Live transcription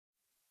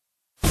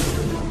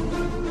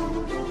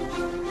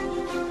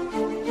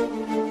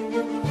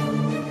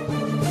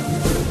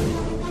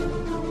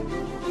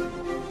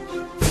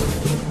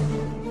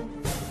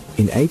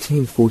In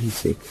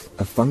 1846,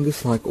 a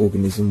fungus-like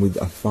organism with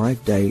a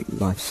 5-day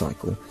life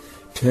cycle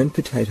turned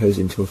potatoes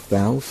into a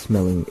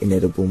foul-smelling,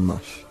 inedible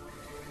mush.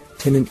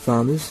 Tenant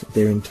farmers,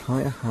 their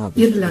entire harvest...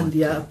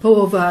 Irlandia,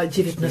 połowa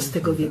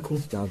XIX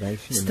wieku.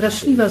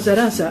 Straszliwa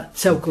zaraza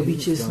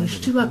całkowicie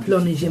zniszczyła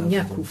plony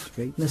ziemniaków.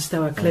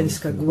 Nastała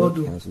klęska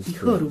głodu i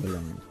chorób.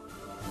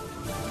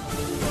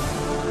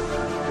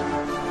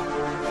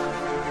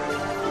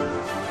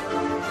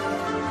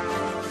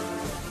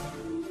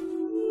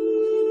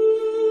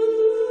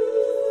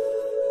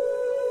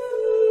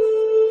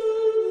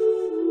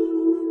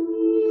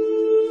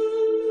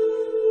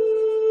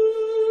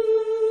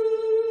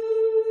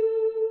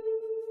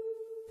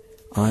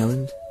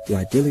 Ireland,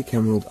 the idyllic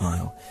Emerald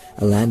Isle,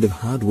 a land of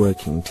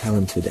hard-working,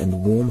 talented and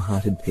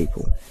warm-hearted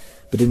people.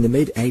 But in the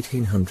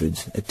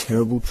mid-1800s, a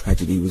terrible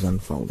tragedy was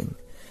unfolding.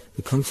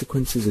 The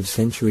consequences of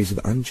centuries of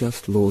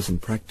unjust laws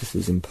and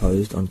practices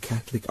imposed on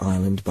Catholic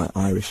Ireland by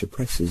Irish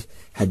oppressors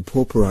had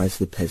pauperized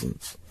the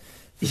peasants.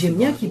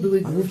 Ziemniaki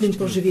były głównym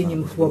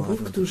pożywieniem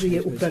chłopów, którzy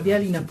je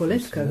uprawiali na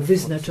poletkach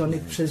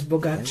wyznaczonych przez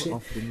bogaczy.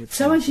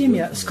 Cała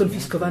ziemia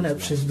skonfiskowana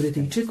przez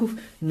Brytyjczyków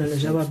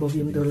należała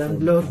bowiem do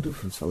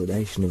landlordów.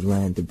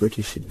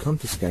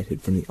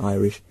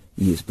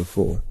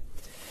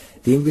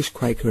 The English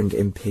Quaker and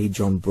MP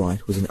John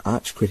Bright was an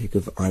arch critic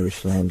of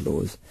Irish land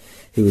laws.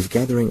 He was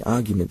gathering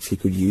arguments he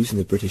could use in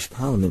the British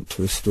Parliament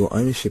to restore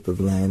ownership of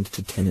land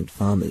to tenant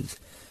farmers.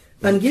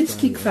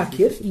 Angielski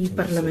kwakier i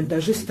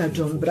parlamentarzysta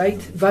John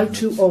Bright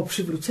walczył o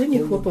przywrócenie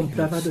chłopom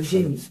prawa do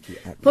ziemi.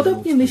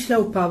 Podobnie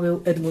myślał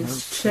Paweł Edmund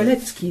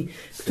Strzelecki,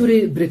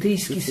 który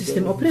brytyjski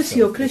system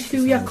opresji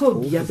określił jako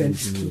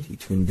diabelski.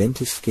 To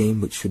invent a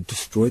scheme which should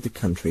destroy the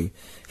country,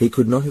 he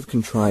could not have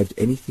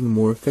contrived anything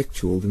more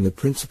effectual than the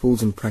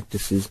principles and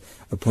practices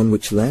upon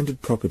which landed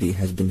property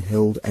has been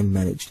held and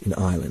managed in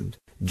Ireland.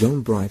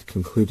 John Bright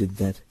concluded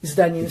that,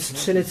 zdaniem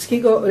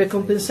Strzeleckiego,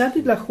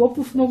 rekompensaty dla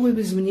chłopów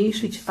mogłyby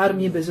zmniejszyć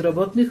armię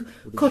bezrobotnych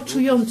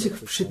koczujących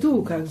w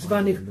przytułkach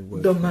zwanych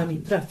domami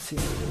pracy.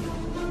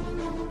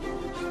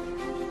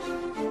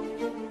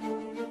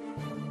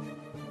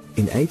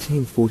 In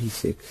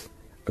 1846,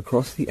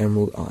 across the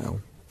Emerald Isle,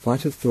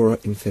 Phytophthora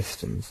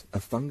infestans, a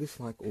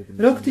fungus-like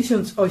organism... Rok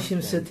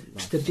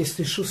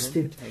 1846.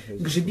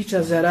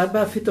 Grzybicza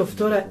zaraba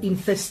Phytophthora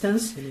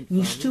infestans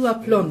niszczyła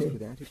plony.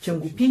 W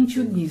ciągu 5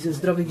 dni ze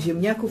zdrowych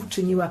ziemniaków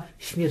czyniła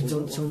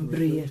śmierdzącą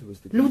bryję.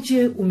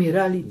 Ludzie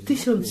umierali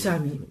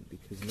tysiącami.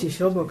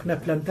 Gdzieś obok, na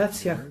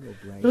plantacjach,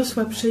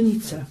 rosła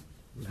pszenica.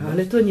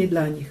 Ale to nie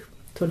dla nich,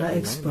 to na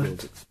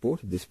eksport.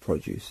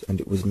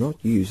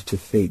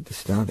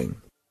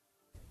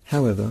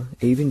 However,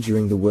 even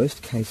during the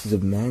worst cases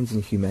of man's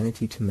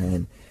inhumanity to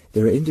man,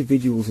 there are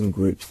individuals and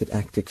groups that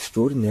act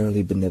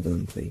extraordinarily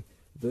benevolently.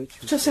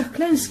 W czasach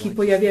klęski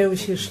pojawiają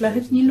się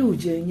szlachetni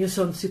ludzie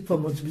niosący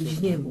pomoc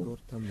bliźniemu.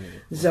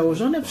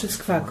 Założone przez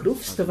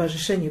kwakrów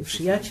Stowarzyszenie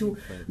Przyjaciół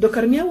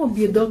dokarmiało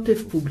biedotę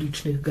w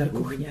publicznych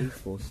garkuchniach.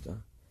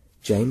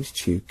 James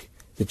Tuke,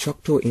 the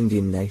Choctaw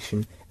Indian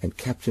Nation and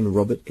Captain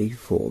Robert E.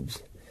 Forbes.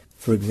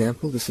 For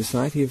example, the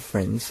Society of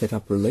Friends set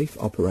up relief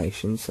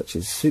operations such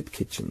as soup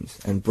kitchens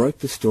and broke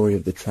the story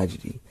of the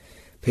tragedy.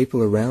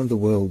 People around the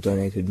world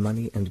donated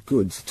money and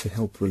goods to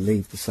help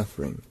relieve the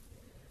suffering.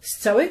 Z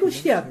całego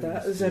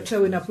świata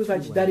zaczęły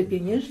napływać dary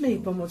pieniężne i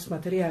pomoc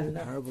materialna.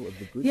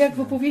 Jak w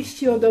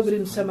opowieści o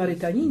dobrym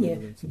Samarytaninie,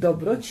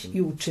 dobroć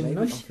i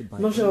uczynność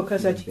może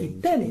okazać i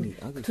ten,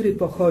 który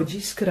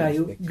pochodzi z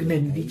kraju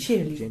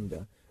gnębicieli.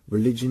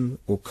 Religion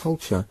or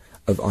culture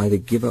of either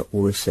giver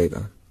or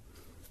receiver.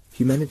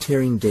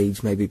 Humanitarian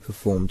deeds may be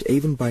performed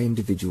even by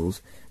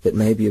individuals that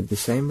may be of the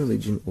same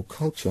religion or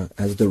culture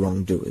as the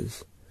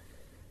wrongdoers.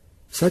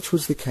 Such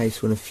was the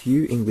case when a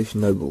few English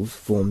nobles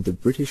formed the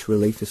British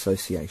Relief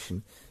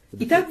Association.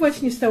 I tak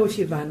właśnie stało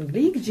się w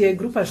Anglii, gdzie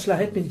grupa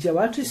szlachetnych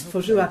działaczy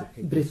stworzyła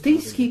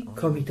Brytyjski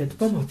Komitet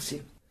Pomocy.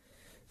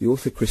 The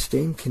author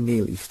Christine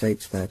Keneally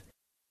states that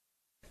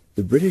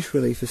the British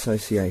Relief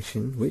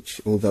Association,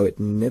 which, although it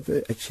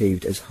never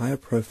achieved as high a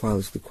profile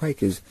as the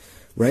Quakers,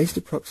 raised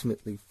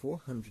approximately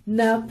 400...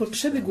 Na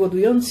potrzeby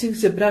głodujących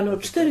zebrano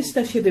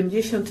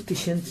 470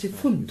 000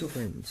 funtów.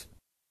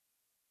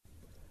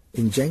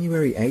 In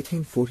January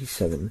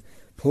 1847,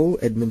 Paweł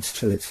Edmund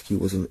Strzelecki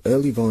was an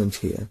early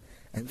volunteer.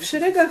 W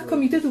szeregach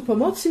Komitetu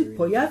Pomocy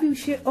pojawił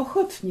się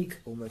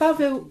ochotnik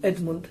Paweł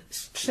Edmund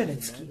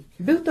Strzelecki.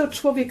 Był to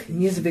człowiek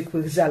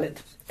niezwykłych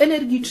zalet.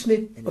 Energiczny,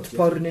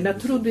 odporny na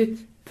trudy,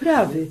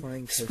 prawy,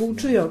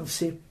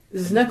 współczujący,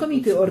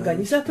 znakomity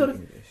organizator,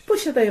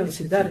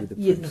 posiadający dar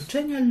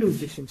jednoczenia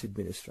ludzi.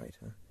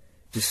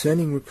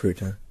 Discerning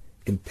recruiter,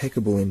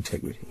 impeccable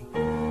integrity.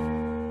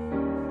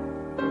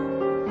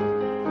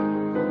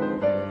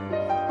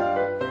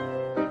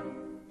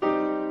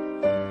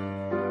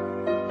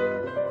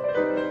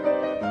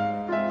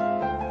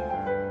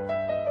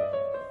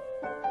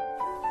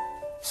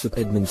 Sir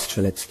Edmund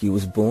Strzelecki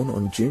was born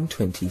on June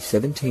 20,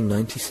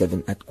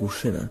 1797 at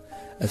Głuszyna,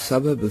 a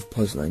suburb of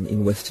Poznań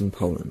in western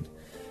Poland.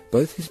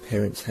 Both his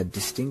parents had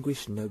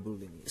distinguished noble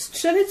lineage.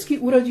 Strzelecki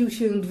urodził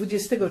się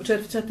 20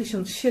 czerwca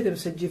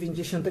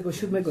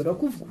 1797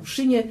 roku w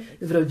Głuszynie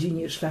w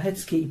rodzinie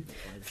szlacheckiej.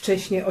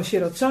 Wcześnie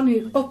osierocony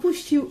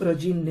opuścił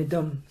rodzinny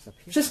dom.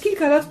 Przez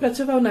kilka lat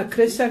pracował na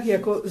Kresach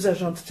jako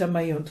zarządca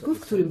majątku, w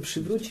którym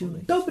przywrócił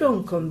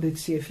dobrą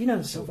kondycję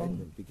finansową.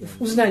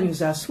 W uznaniu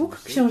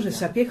zasług książę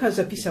Sapiecha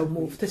zapisał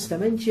mu w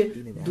testamencie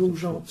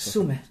dużą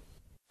sumę.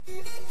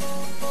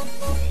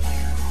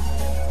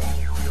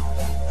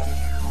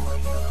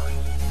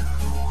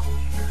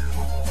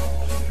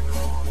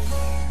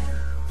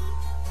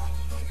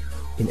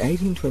 In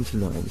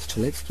 1829,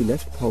 Strzelecki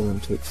left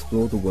Poland to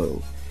explore the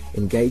world,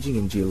 engaging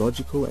in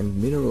geological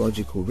and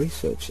mineralogical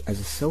research as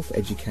a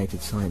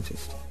self-educated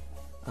scientist.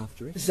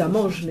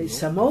 Zamożny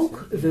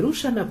samouk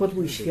wyrusza na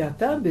podbój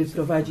świata, by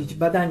prowadzić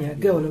badania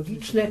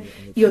geologiczne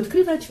i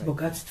odkrywać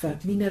bogactwa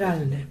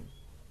mineralne.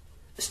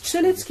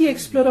 Strzelecki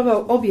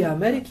eksplorował obie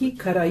Ameryki,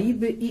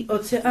 Karaiby i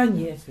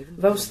Oceanię.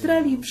 W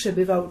Australii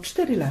przebywał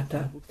 4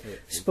 lata.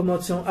 Z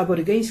pomocą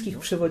aborygeńskich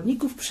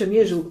przewodników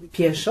przemierzył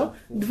pieszo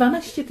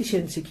 12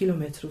 000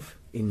 kilometrów.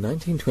 In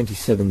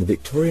 1927, the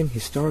Victorian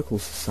Historical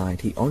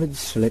Society honored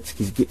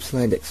Strzelecki's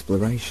Gippsland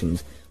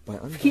explorations.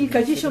 W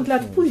kilkadziesiąt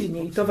lat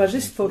później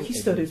Towarzystwo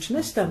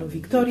Historyczne stanu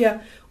Wiktoria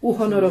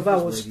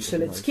uhonorowało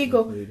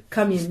Strzeleckiego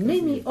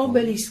kamiennymi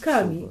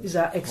obeliskami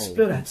za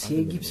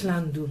eksplorację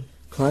Gippslandu.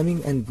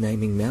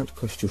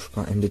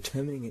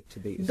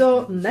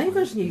 Do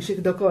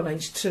najważniejszych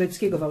dokonań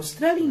Strzeleckiego w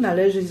Australii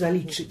należy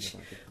zaliczyć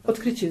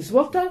odkrycie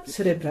złota,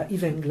 srebra i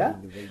węgla,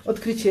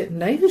 odkrycie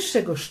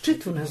najwyższego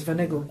szczytu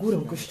nazwanego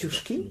Górą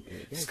Kościuszki,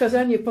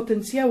 wskazanie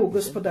potencjału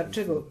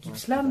gospodarczego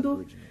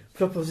Gippslandu,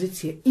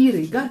 propozycję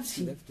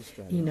irygacji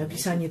i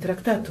napisanie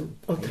traktatu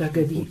o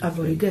tragedii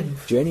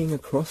aborygenów.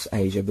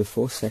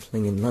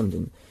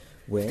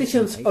 W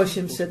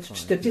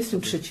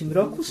 1843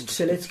 roku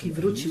Strzelecki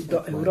wrócił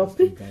do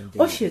Europy,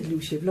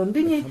 osiedlił się w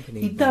Londynie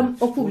i tam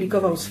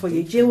opublikował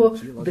swoje dzieło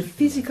The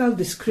Physical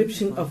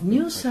Description of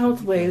New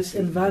South Wales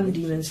and Van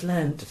Diemen's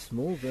Land.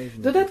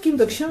 Dodatkiem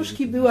do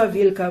książki była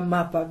wielka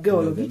mapa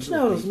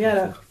geologiczna o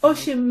rozmiarach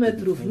 8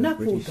 metrów na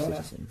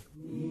 1,5.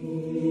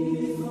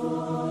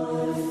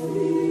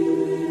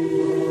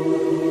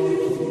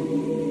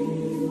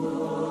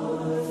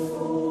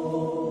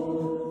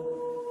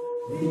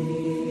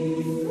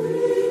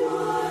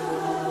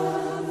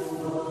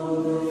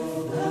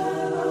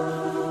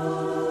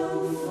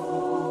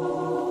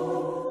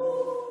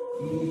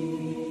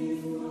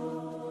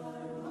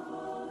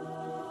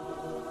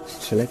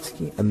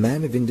 Strzelecki, a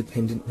man of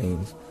independent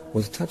means,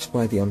 was touched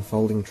by the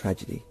unfolding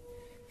tragedy.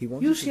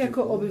 Już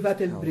jako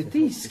obywatel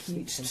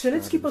brytyjski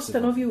Strzelecki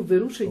postanowił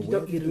wyruszyć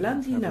do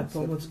Irlandii na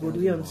pomoc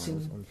głodującym.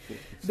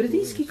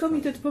 Brytyjski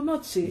Komitet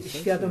Pomocy,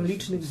 świadom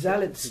licznych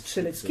zalet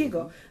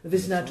Strzeleckiego,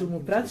 wyznaczył mu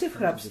pracę w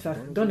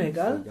hrabstwach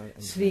Donegal,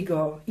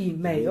 Sligo i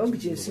Mayo,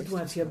 gdzie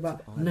sytuacja była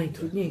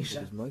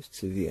najtrudniejsza.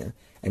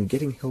 And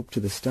getting help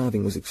to the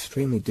starving was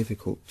extremely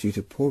difficult due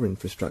to poor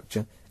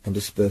infrastructure and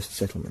dispersed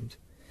settlement.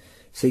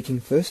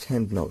 Seeking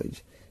first-hand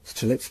knowledge,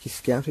 Strzelecki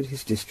scouted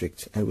his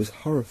districts and was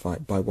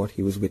horrified by what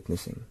he was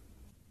witnessing.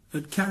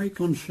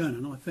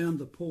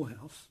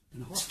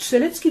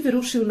 Strzelecki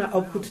wyruszył na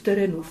obchód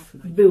terenów.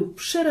 Był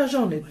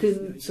przerażony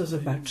tym, co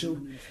zobaczył.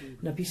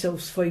 Napisał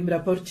w swoim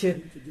raporcie: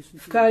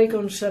 w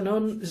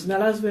Carrick-on-Shannon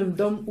znalazłem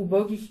dom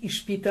ubogich i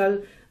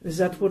szpital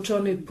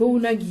zatłoczony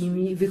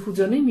półnagimi,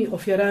 wychudzonymi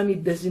ofiarami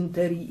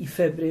dezynterii i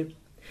febry.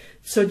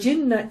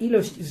 Codzienna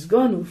ilość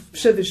zgonów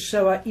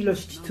przewyższała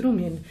ilość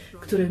trumien,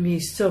 które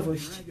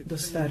miejscowość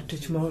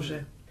dostarczyć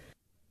może.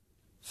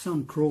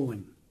 Some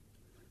crawling,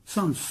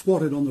 some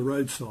squatted on the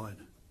roadside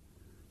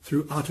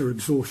through utter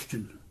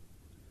exhaustion,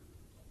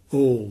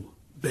 all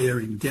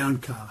bearing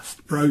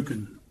downcast,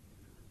 broken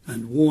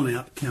and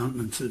worn-out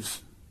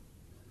countenances.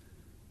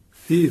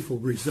 Fearful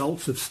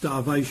results of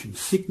starvation,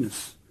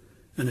 sickness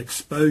and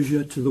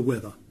exposure to the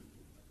weather.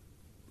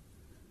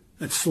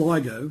 At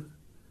Sligo,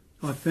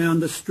 I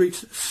found the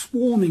streets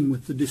swarming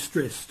with the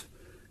distressed,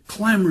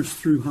 clamorous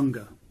through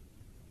hunger.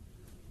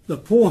 The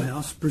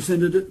poorhouse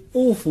presented an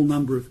awful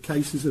number of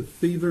cases of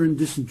fever and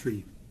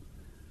dysentery,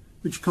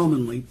 which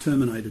commonly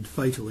terminated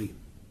fatally.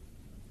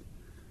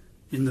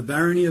 In the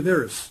barony of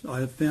Erris, I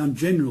have found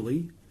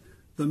generally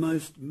the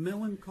most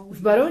melancholy...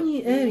 W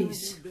baronii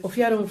Eris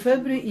ofiarą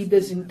febry i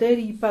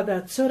dezynterii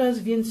pada coraz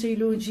więcej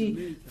ludzi,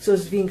 co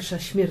zwiększa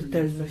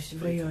śmiertelność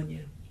w rejonie.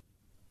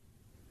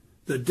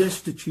 The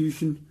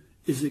destitution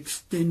is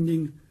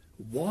extending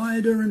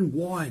wider and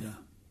wider.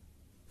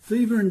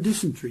 Fever and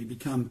dysentery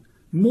become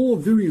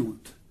more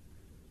virulent,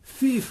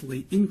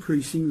 fearfully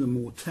increasing the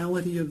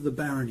mortality of the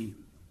barony.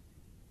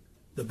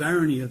 The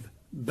barony of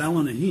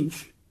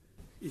Ballinahinch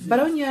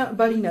Baronia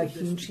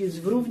Ballinahinch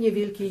jest w równie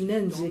wielkiej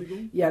nędzy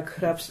jak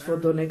hrabstwo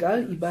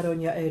Donegal i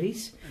baronia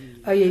Eris,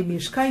 a jej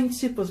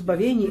mieszkańcy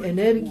pozbawieni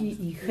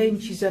energii i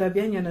chęci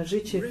zarabiania na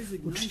życie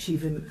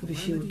uczciwym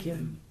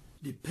wysiłkiem.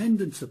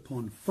 Dependence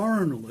upon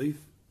foreign relief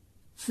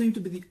seem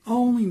to be the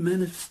only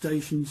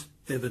manifestations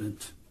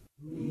evident.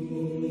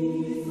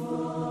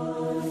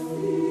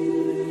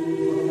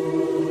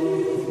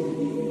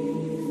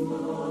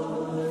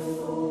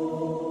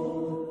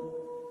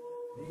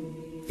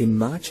 In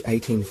March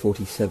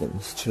 1847,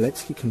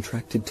 Strzelecki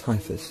contracted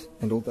typhus,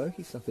 and although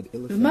he suffered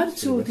ill W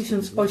marcu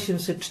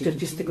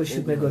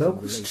 1847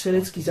 roku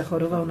Strzelecki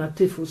zachorował na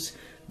tyfus.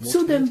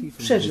 Cudem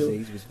przeżył,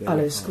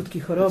 ale skutki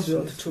choroby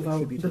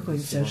odczuwał do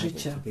końca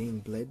życia.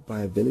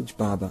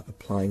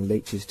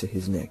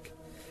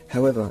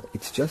 However,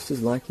 it's just as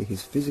likely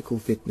his physical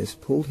fitness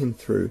pulled him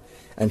through,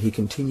 and he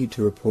continued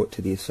to report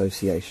to the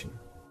association.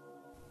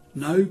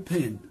 No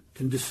pen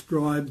can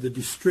describe the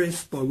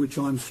distress by which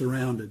I'm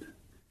surrounded.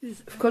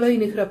 W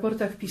kolejnych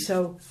raportach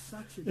pisał: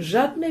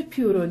 żadne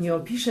pióro nie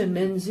opisze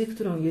nędzy,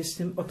 którą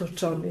jestem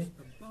otoczony.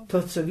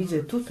 To, co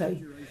widzę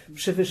tutaj,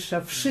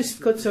 przewyższa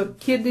wszystko, co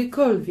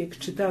kiedykolwiek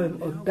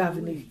czytałem o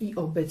dawnych i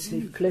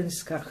obecnych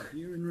klęskach.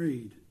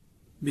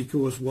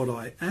 Because what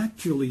I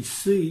actually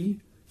see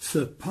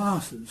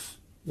surpasses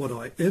what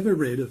I ever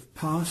read of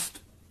past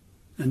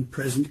and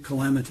present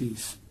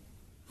calamities.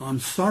 I'm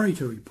sorry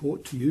to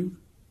report to you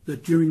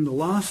that during the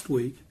last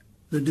week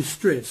the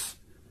distress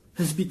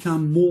has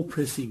become more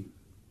pressing.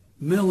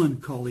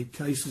 Melancholy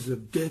cases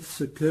of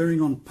deaths occurring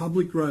on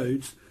public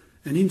roads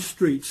and in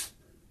streets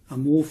are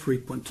more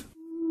frequent.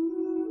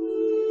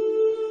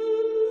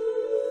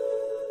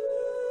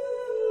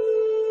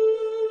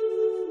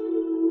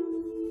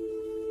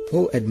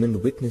 Paul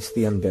Edmund witnessed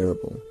the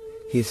unbearable.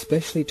 He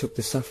especially took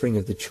the suffering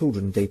of the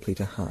children deeply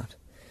to heart.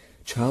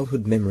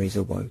 Childhood memories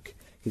awoke.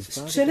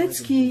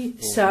 Strzelecki,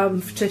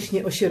 sam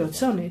wcześnie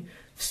osierocony,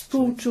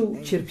 współczuł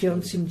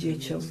cierpiącym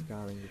dzieciom.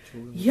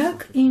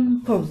 Jak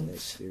im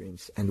pomóc?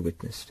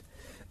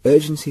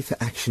 Urgency for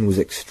action was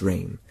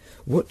extreme.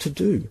 What to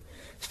do?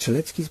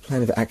 Strzelecki's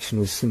plan of action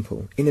was simple,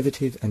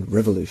 innovative and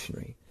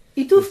revolutionary.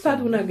 I tu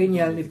wpadł na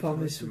genialny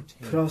pomysł.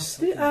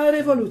 Prosty, a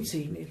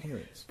rewolucyjny.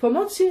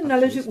 Pomocy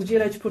należy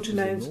udzielać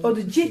poczynając od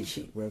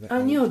dzieci,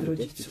 a nie od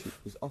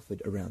rodziców.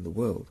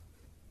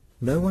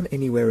 No one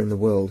anywhere in the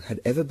world had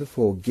ever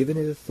before given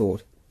it a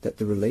thought that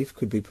the relief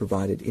could be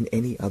provided in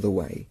any other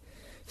way.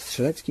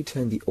 Strzelecki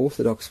turned the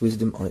orthodox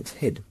wisdom on its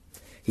head.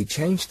 He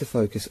changed the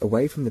focus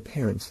away from the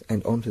parents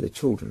and onto the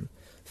children,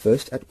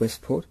 first at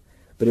Westport,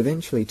 but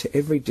eventually to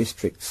every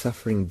district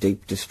suffering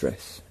deep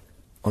distress.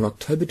 On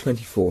October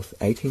 24th,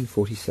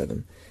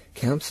 1847,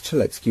 Count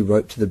Strzelecki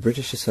wrote to the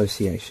British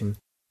Association,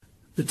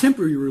 The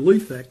Temporary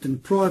Relief Act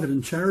and private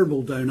and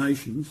charitable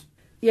donations.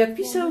 Jak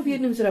pisał w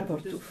jednym z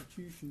raportów,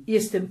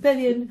 jestem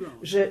pewien,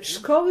 że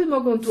szkoły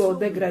mogą tu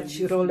odegrać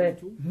rolę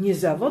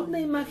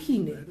niezawodnej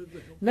machiny.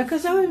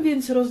 Nakazałem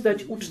więc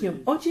rozdać uczniom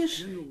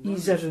odzież i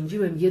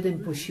zarządziłem jeden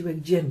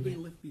posiłek dziennie.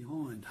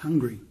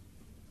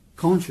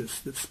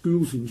 Conscious that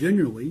schools in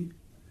generally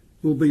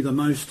will be the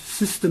most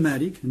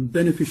systematic and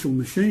beneficial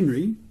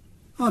machinery,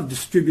 I've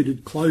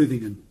distributed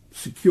clothing and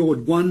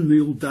secured one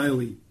meal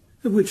daily,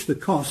 of which the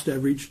cost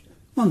averaged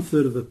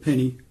 1/3 of a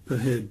penny per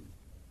head.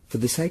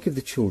 For the sake of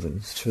the children,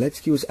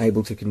 Strzelecki was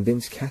able to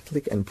convince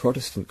Catholic and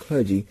Protestant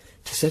clergy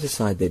to set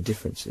aside their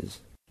differences.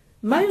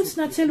 Mając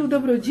na celu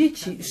dobro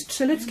dzieci,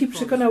 Strzelecki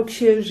przekonał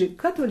księży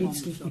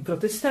katolickich i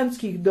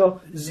protestanckich do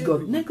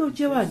zgodnego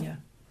działania.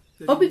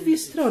 Obydwie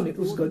strony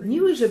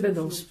uzgodniły, że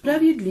będą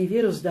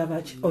sprawiedliwie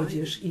rozdawać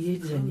odzież i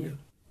jedzenie.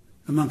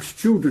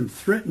 Amongst children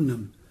threaten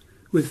them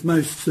with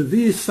most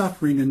severe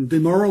suffering and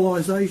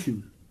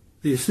demoralization.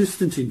 The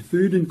assistance in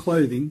food and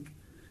clothing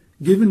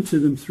given to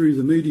them through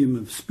the medium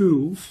of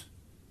schools,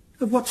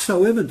 of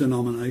whatsoever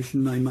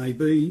denomination they may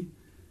be,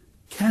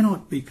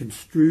 cannot be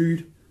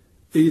construed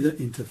either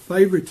into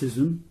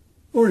favouritism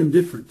or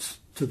indifference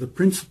to the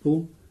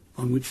principle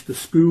on which the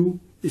school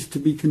is to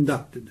be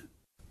conducted.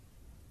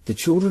 The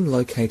children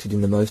located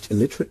in the most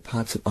illiterate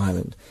parts of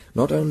Ireland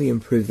not only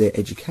improved their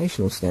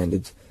educational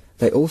standards,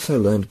 they also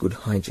learned good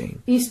hygiene.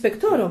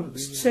 Inspektorom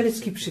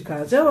Strzelecki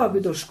przykazał,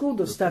 aby do szkół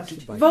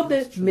dostarczyć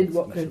wodę,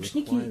 mydło,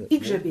 ręczniki i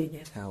grzebienie.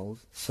 Towels,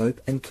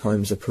 soap and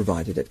combs are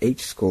provided at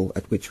each school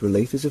at which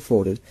relief is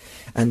afforded,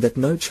 and that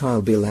no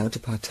child be allowed to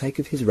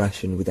partake of his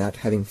ration without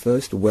having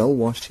first well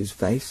washed his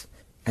face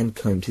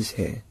and combed his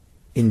hair.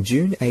 In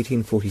June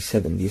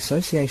 1847, the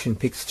association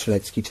picked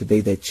Strzelecki to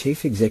be their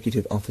chief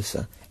executive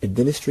officer,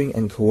 administering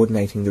and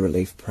coordinating the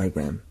relief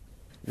program.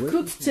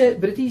 Wkrótce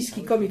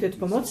brytyjski Komitet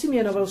Pomocy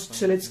mianował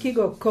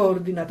Strzeleckiego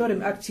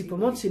koordynatorem akcji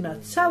pomocy na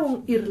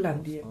całą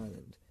Irlandię.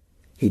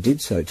 He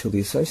did so till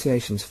the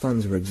association's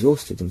funds were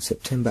exhausted in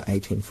September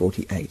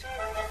 1848.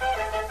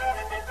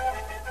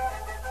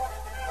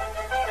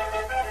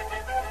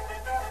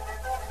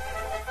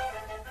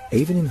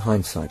 Even in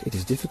hindsight, it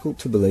is difficult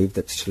to believe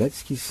that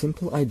Strzelecki's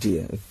simple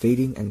idea of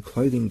feeding and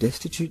clothing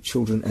destitute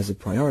children as a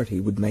priority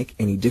would make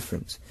any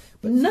difference.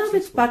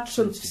 Nawet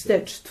patrząc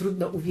wstecz,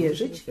 trudno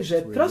uwierzyć,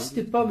 że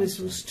prosty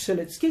pomysł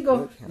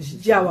Strzeleckiego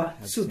zdziała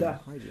cuda.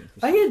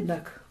 A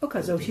jednak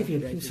okazał się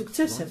wielkim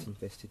sukcesem.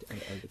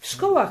 W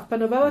szkołach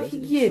panowała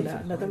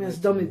higiena,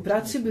 natomiast domy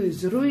pracy były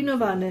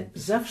zrujnowane,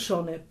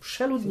 zawszone,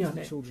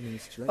 przeludnione.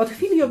 Od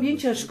chwili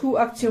objęcia szkół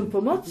akcją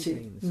pomocy,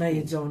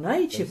 najedzona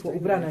i ciepło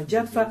ubrana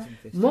dziatwa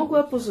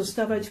mogła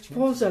pozostawać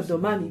poza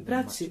domami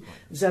pracy,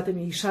 zatem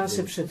jej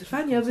szanse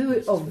przetrwania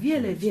były o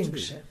wiele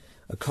większe.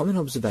 A common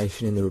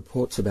observation in the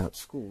reports about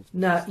schools.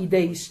 Na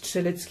idei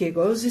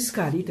Strzeleckiego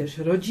zyskali też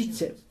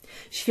rodzice.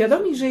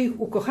 Świadomi, że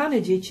ich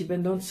ukochane dzieci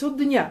będą co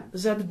dnia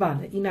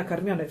zadbane i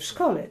nakarmione w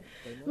szkole,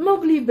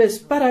 mogli bez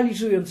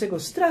paraliżującego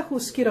strachu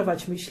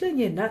skierować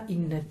myślenie na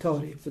inne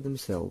tory. For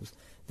themselves,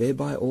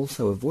 thereby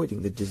also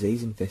avoiding the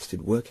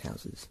disease-infested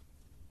workhouses.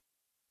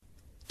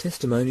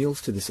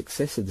 Testimonials to the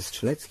success of the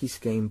Strzelecki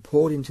scheme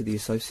poured into the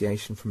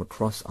association from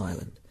across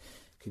Ireland.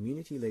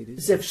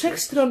 Ze wszech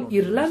stron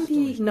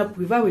Irlandii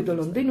napływały do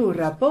Londynu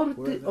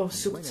raporty o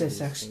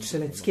sukcesach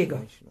Strzeleckiego.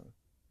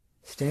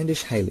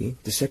 Standish Haley,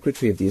 the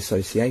secretary of the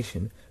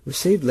association,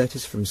 received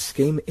letters from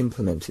scheme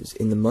implementers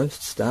in the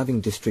most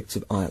starving districts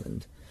of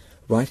Ireland.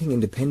 Writing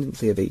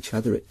independently of each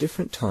other at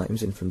different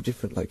times and from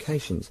different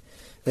locations,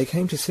 they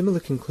came to similar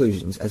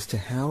conclusions as to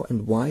how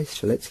and why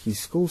Strzelecki's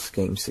school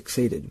scheme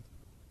succeeded.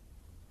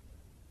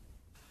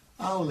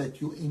 I'll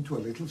let you into a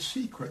little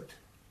secret.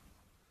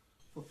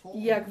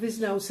 Jak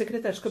wyznał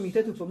sekretarz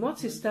Komitetu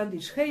Pomocy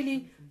Standish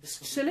Haley,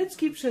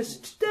 Strzelecki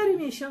przez 4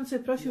 miesiące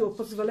prosił o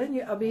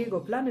pozwolenie, aby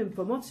jego planem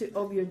pomocy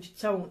objąć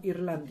całą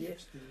Irlandię.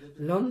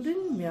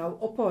 Londyn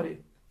miał opory,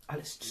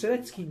 ale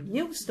Strzelecki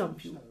nie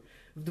ustąpił.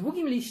 W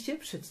długim liście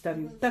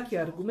przedstawił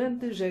takie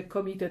argumenty, że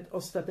komitet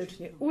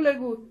ostatecznie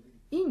uległ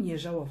i nie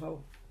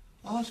żałował.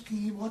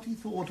 Asking him what he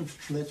thought of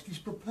Strzelecki's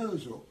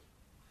proposal,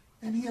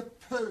 and he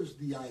opposed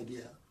the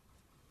idea.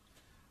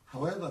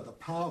 However,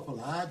 the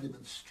powerful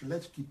arguments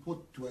Strzelecki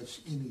put to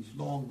us in his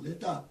long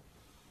letter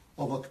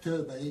of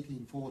October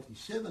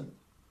 1847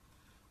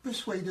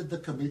 persuaded the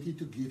committee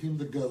to give him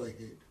the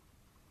go-ahead.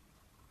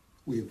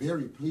 We are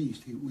very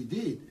pleased we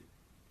did.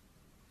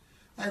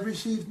 I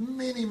received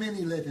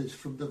many letters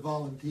from the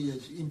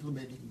volunteers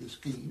implementing the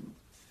scheme,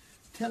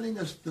 telling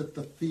us that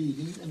the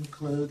feeding and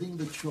clothing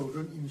the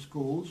children in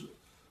schools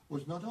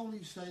was not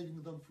only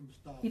saving them from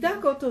starving. I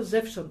tak oto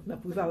zewsząd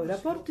napływały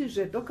raporty,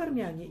 że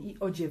dokarmianie i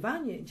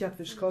odziewanie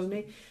dziatwy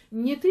szkolnej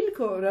nie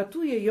tylko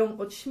ratuje ją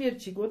od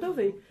śmierci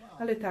głodowej,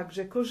 ale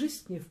także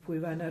korzystnie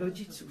wpływa na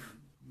rodziców.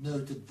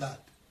 Noted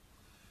that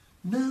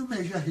no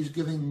measure has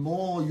given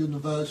more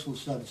universal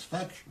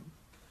satisfaction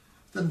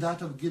than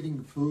that of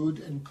giving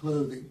food and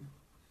clothing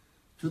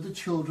to the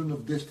children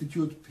of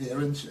destitute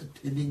parents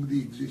attending the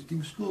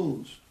existing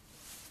schools.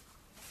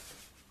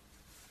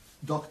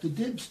 Dr.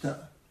 Dempster.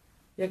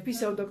 Jak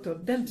pisał dr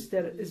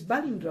Dempster z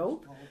Balin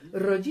Road,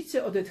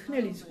 rodzice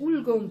odetchnęli z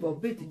ulgą, bo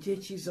byt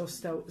dzieci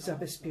został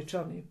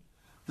zabezpieczony.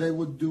 They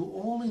would do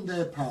all in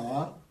their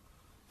power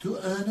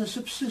to earn a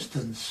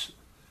subsistence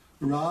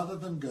rather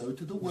than go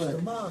to the work.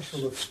 The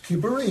Marshal of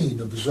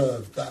Skibbereen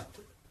observed that.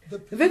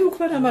 Według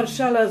pana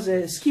marszala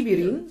ze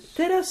Skibbereen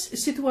teraz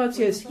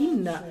sytuacja jest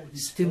inna.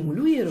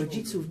 Stymuluje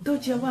rodziców do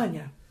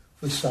działania.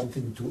 For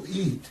something to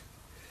eat,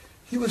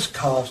 he was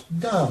cast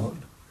down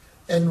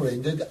and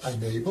rendered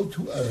unable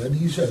to earn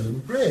his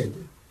own bread.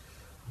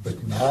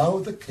 But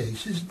now the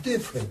case is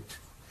different.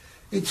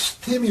 It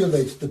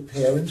stimulates the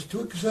parents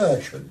to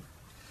exertion.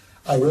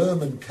 A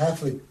Roman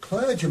Catholic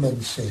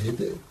clergyman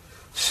said,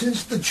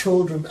 since the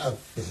children are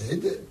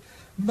fed,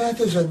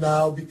 matters are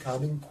now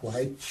becoming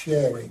quite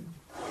cheering.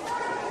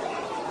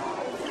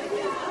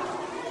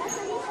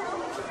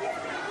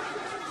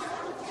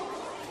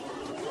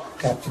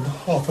 Captain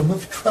Hotham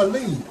of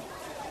Tralee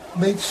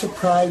made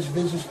surprise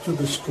visits to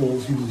the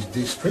schools in his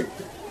district.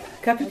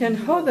 Kapitan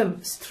Hotham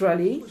z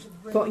Tralee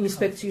po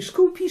inspekcji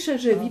szkół pisze,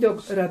 że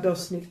widok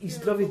radosnych i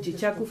zdrowych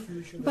dzieciaków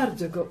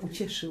bardzo go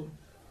ucieszył.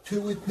 To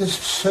witness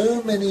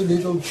so many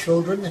little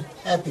children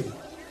happy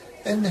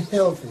and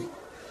healthy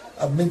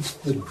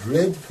amidst the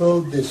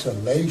dreadful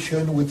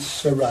desolation which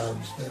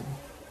surrounds them.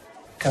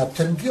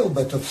 Captain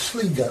Gilbert of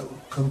Sligo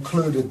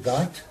concluded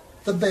that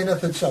the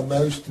benefits are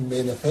most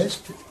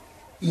manifest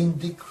in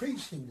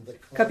decreasing the...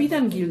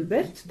 Kapitan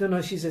Gilbert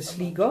donosi ze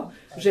Sligo,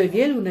 że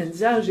wielu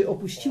nędzarzy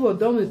opuściło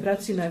domy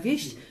pracy na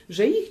wieść,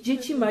 że ich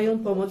dzieci mają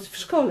pomoc w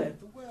szkole.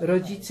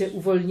 Rodzice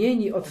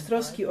uwolnieni od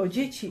troski o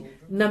dzieci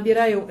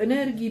nabierają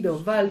energii do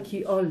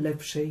walki o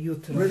lepsze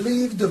jutro.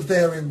 Relieved of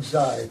their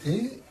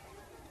anxiety,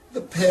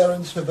 the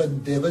parents have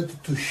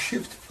endeavoured to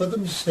shift for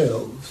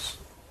themselves.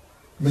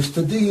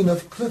 Mr. Dean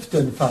of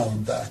Clifton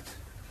found that,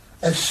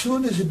 as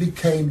soon as it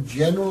became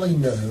generally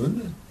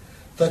known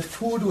that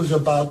food was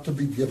about to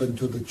be given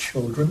to the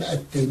children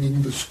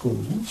attending the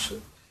schools,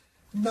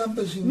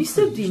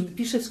 Mr. Dean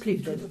pisze z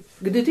Clifton,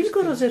 gdy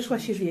tylko rozeszła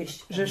się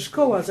wieść, że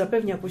szkoła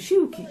zapewnia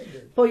posiłki,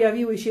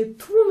 pojawiły się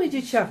tłumy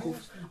dzieciaków,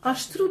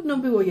 aż trudno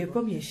było je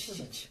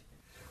pomieścić.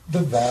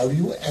 The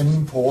value and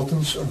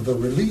importance of the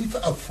relief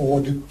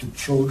afforded to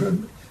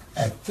children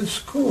at the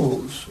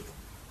schools.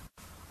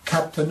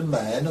 Captain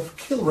Mann of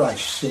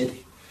Kilrush said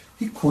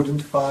he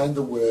couldn't find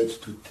the words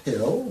to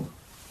tell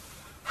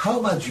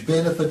how much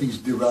benefit is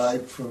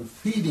derived from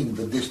feeding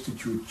the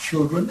destitute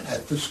children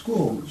at the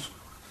schools.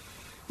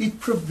 It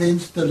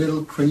prevents the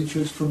little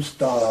creatures from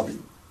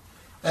starving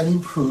and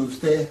improves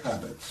their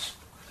habits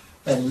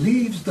and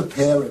leaves the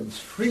parents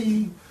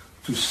free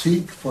to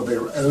seek for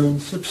their own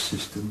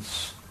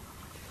subsistence.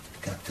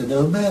 Captain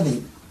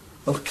O'Mahony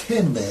of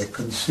Kenmare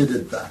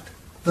considered that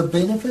The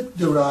benefit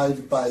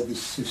derived by this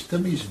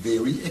system is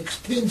very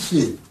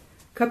extensive.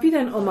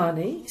 Kapitan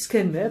O'Mahony z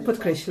Kenmare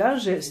podkreśla,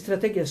 że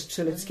strategia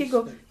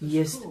Strzeleckiego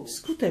jest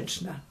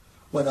skuteczna.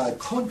 When I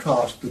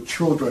contrast the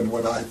children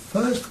when I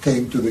first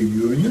came to the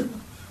Union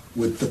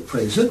with the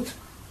present,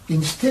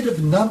 instead of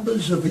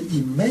numbers of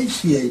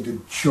emaciated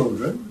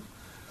children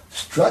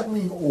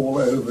struggling all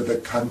over the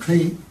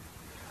country,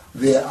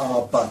 there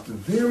are but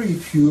very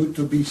few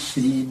to be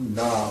seen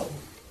now.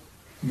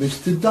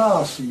 Mr.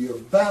 Darcy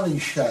of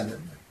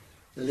Ballyshannon.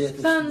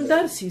 Pan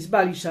Darcy z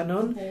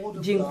Ballyshannon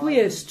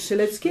dziękuje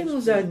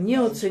Strzeleckiemu za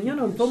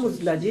nieocenioną pomoc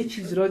dla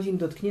dzieci z rodzin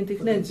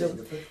dotkniętych nędzą.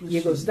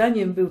 Jego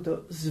zdaniem był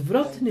to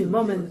zwrotny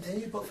moment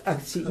w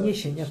akcji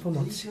niesienia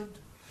pomocy.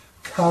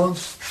 Count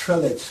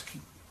Strzelecki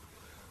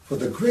for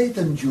the great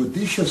and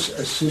judicious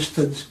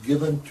assistance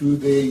given to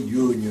their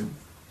union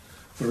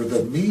through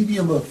the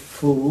medium of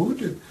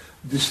food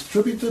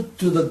distributed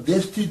to the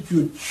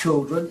destitute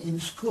children in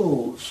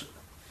schools.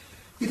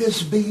 It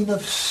has been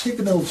of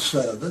signal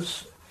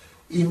service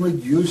in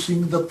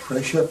reducing the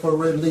pressure for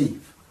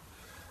relief,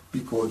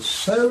 because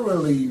so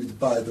relieved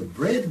by the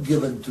bread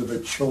given to the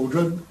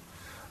children,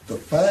 the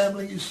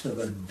families have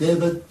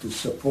endeavored to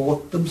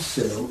support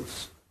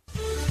themselves.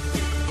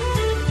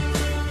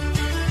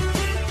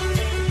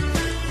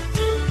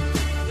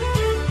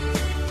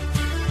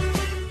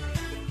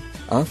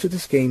 After the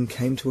scheme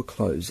came to a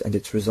close and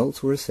its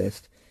results were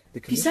assessed,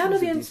 pisano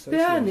więc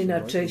peany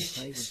na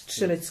cześć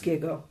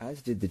Strzeleckiego,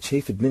 as did the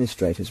chief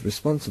administrators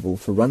responsible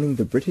for running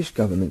the British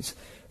government's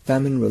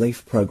famine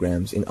relief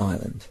programs in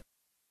Ireland.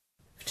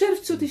 W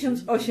czerwcu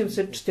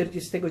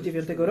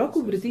 1849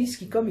 roku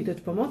brytyjski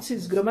Komitet Pomocy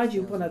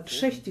zgromadził ponad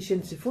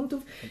 6000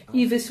 funtów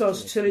i wysłał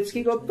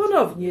Strzeleckiego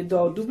ponownie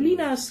do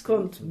Dublina,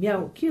 skąd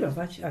miał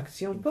kierować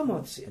akcją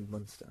pomocy.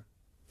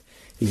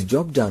 His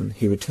job done,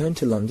 he returned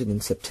to London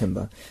in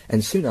September,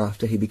 and soon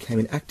after he became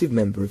an active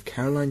member of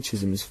Caroline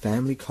Chisholm's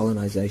Family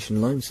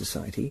Colonisation Loan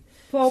Society.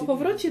 Po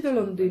powrocie do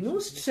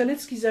Londynu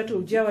Strzelecki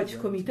zaczął działać w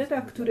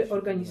komitetach, które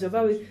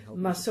organizowały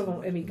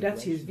masową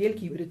emigrację z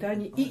Wielkiej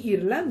Brytanii i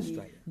Irlandii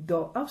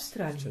do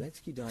Australii.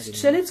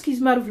 Strzelecki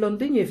zmarł w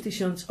Londynie w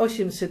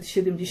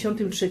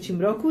 1873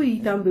 roku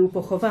i tam był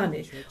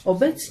pochowany.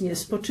 Obecnie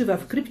spoczywa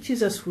w krypcie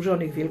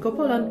zasłużonych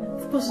Wielkopolan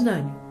w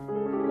Poznaniu.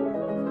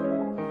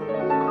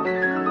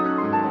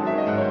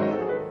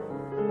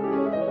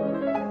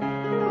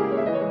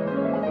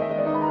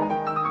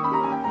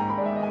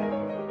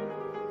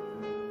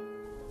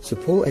 Sir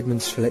Paweł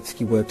Edmund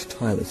Strzelecki worked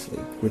tirelessly,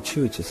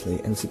 gratuitously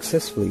and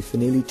successfully for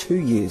nearly 2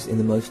 years in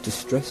the most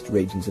distressed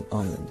regions of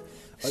Ireland.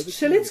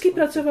 Strzelecki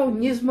pracował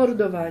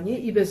niezmordowanie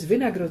i bez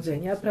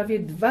wynagrodzenia prawie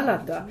 2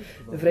 lata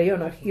w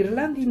rejonach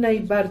Irlandii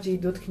najbardziej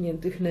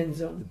dotkniętych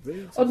nędzą,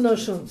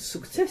 odnosząc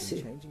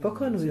sukcesy,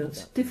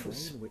 pokonując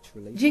tyfus.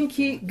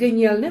 Dzięki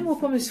genialnemu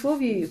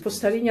pomysłowi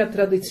postawienia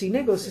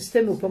tradycyjnego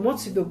systemu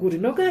pomocy do góry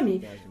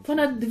nogami,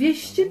 ponad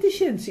 200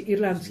 000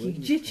 irlandzkich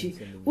dzieci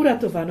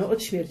uratowano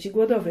od śmierci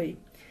głodowej.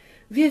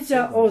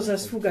 Wiedza o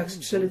zasługach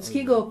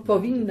Strzeleckiego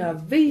powinna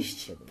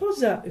wyjść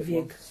poza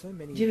wiek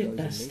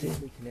XIX.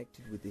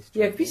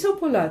 Jak pisał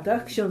po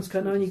latach ksiądz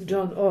kanonik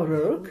John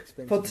O'Rourke,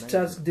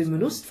 podczas gdy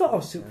mnóstwo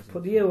osób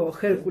podjęło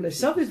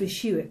herkulesowy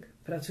wysiłek,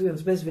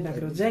 pracując bez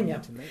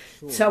wynagrodzenia,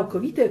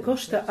 całkowite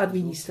koszta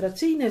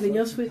administracyjne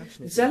wyniosły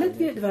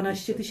zaledwie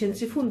 12 000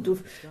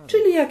 funtów,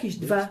 czyli jakieś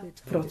 2%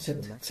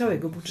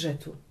 całego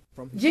budżetu.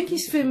 Dzięki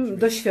swym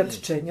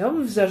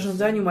doświadczeniom w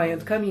zarządzaniu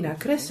majątkami na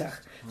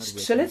Kresach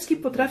Strzelecki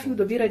potrafił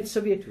dobierać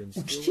sobie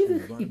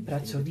uczciwych i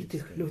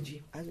pracowitych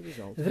ludzi.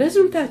 W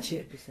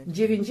rezultacie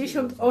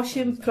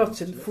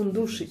 98%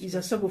 funduszy i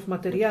zasobów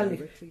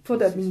materialnych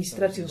pod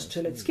administracją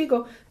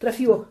Strzeleckiego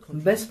trafiło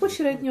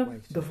bezpośrednio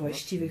do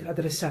właściwych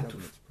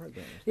adresatów.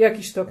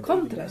 Jakiż to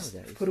kontrast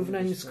w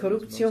porównaniu z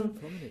korupcją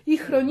i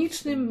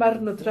chronicznym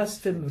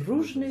marnotrawstwem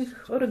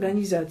różnych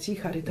organizacji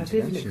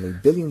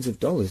charytatywnych. Billions of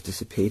dollars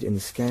disappeared in the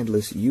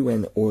scandalous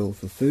UN Oil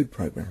for Food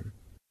program.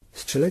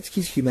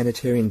 Strzelecki's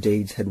humanitarian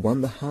deeds had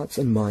won the hearts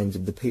and minds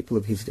of the people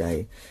of his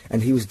day,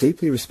 and he was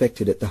deeply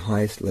respected at the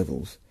highest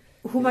levels.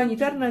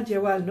 Humanitarna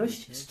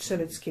działalność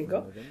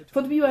Strzeleckiego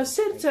podbiła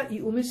serca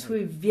i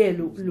umysły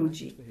wielu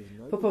ludzi.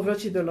 Po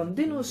powrocie do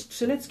Londynu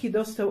Strzelecki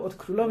dostał od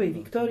królowej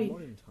Wiktorii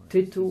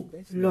tytuł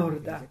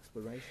lorda.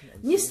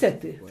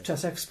 Niestety, w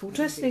czasach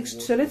współczesnych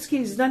Strzelecki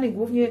jest znany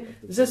głównie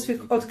ze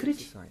swych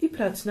odkryć i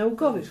prac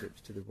naukowych.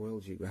 To the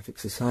Royal Geographic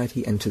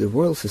Society and to the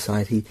Royal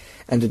Society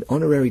and an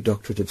honorary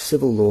doctorate of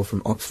civil law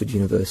from Oxford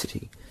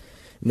University.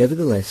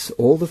 Nevertheless,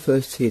 all the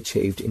firsts he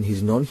achieved in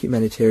his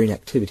non-humanitarian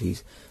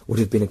activities would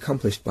have been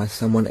accomplished by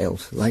someone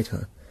else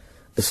later.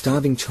 A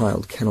starving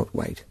child cannot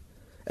wait.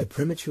 A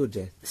premature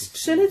death...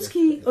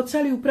 Strzelecki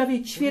ocalił prawie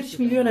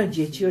 250 000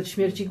 dzieci od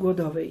śmierci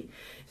głodowej.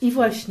 I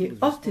właśnie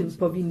o tym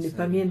powinny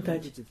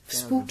pamiętać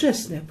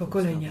współczesne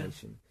pokolenia.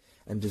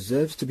 And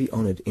deserves to be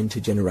honored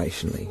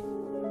intergenerationally.